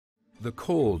The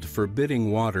cold,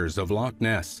 forbidding waters of Loch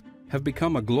Ness have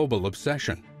become a global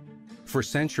obsession. For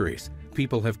centuries,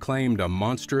 people have claimed a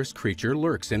monstrous creature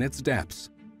lurks in its depths.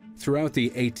 Throughout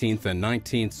the 18th and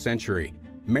 19th century,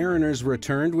 mariners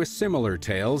returned with similar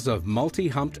tales of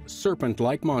multi-humped,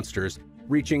 serpent-like monsters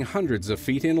reaching hundreds of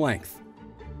feet in length.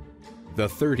 The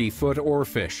 30-foot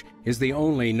oarfish is the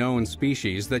only known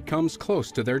species that comes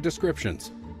close to their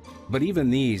descriptions. But even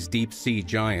these deep-sea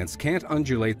giants can't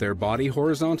undulate their body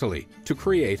horizontally to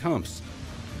create humps.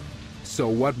 So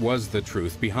what was the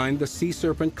truth behind the sea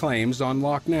serpent claims on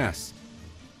Loch Ness?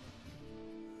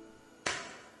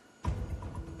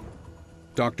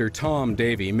 Dr. Tom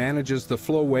Davey manages the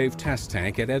flow wave test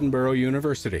tank at Edinburgh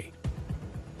University.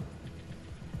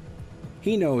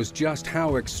 He knows just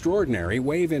how extraordinary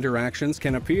wave interactions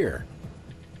can appear.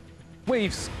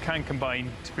 Waves can combine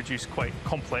to produce quite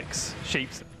complex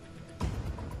shapes.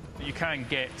 You can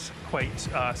get quite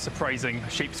surprising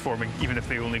shapes forming, even if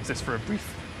they only exist for a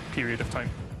brief period of time.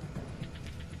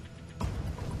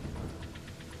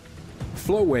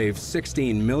 Flowwave's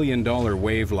 $16 million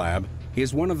wave lab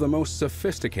is one of the most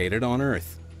sophisticated on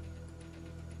Earth.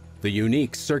 The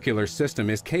unique circular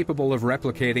system is capable of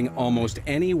replicating almost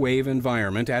any wave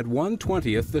environment at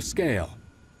 1/20th the scale.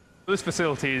 This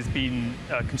facility has been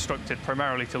constructed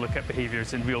primarily to look at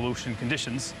behaviours in real ocean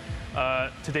conditions.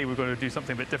 Today we're going to do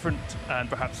something a bit different and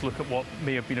perhaps look at what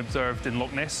may have been observed in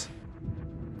Loch Ness.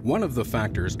 One of the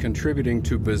factors contributing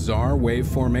to bizarre wave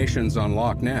formations on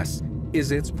Loch Ness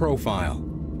is its profile.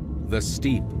 The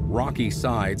steep, rocky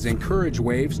sides encourage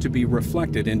waves to be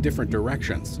reflected in different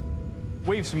directions.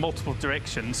 Waves from multiple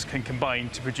directions can combine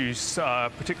to produce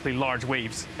particularly large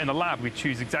waves. In a lab, we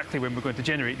choose exactly when we're going to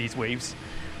generate these waves,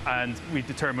 and we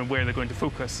determine where they're going to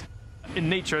focus. In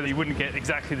nature, you wouldn't get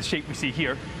exactly the shape we see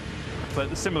here, but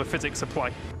the similar physics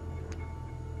apply.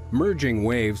 Merging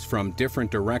waves from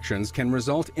different directions can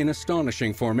result in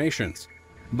astonishing formations,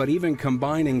 but even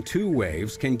combining two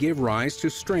waves can give rise to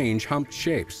strange humped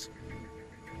shapes.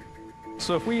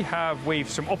 So if we have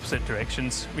waves from opposite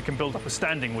directions, we can build up a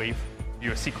standing wave,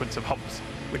 a sequence of humps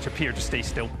which appear to stay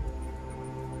still.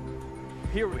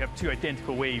 Here we have two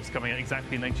identical waves coming at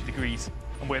exactly 90 degrees,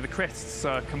 and where the crests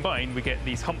combine, we get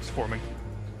these humps forming.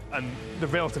 And the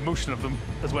relative motion of them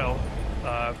as well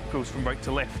goes from right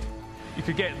to left. You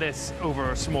could get this over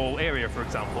a small area, for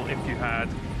example, if you had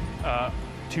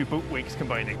two boat wakes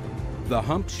combining. The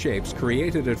humped shapes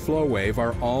created at Flowwave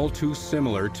are all too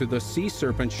similar to the sea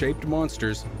serpent-shaped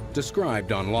monsters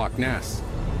described on Loch Ness.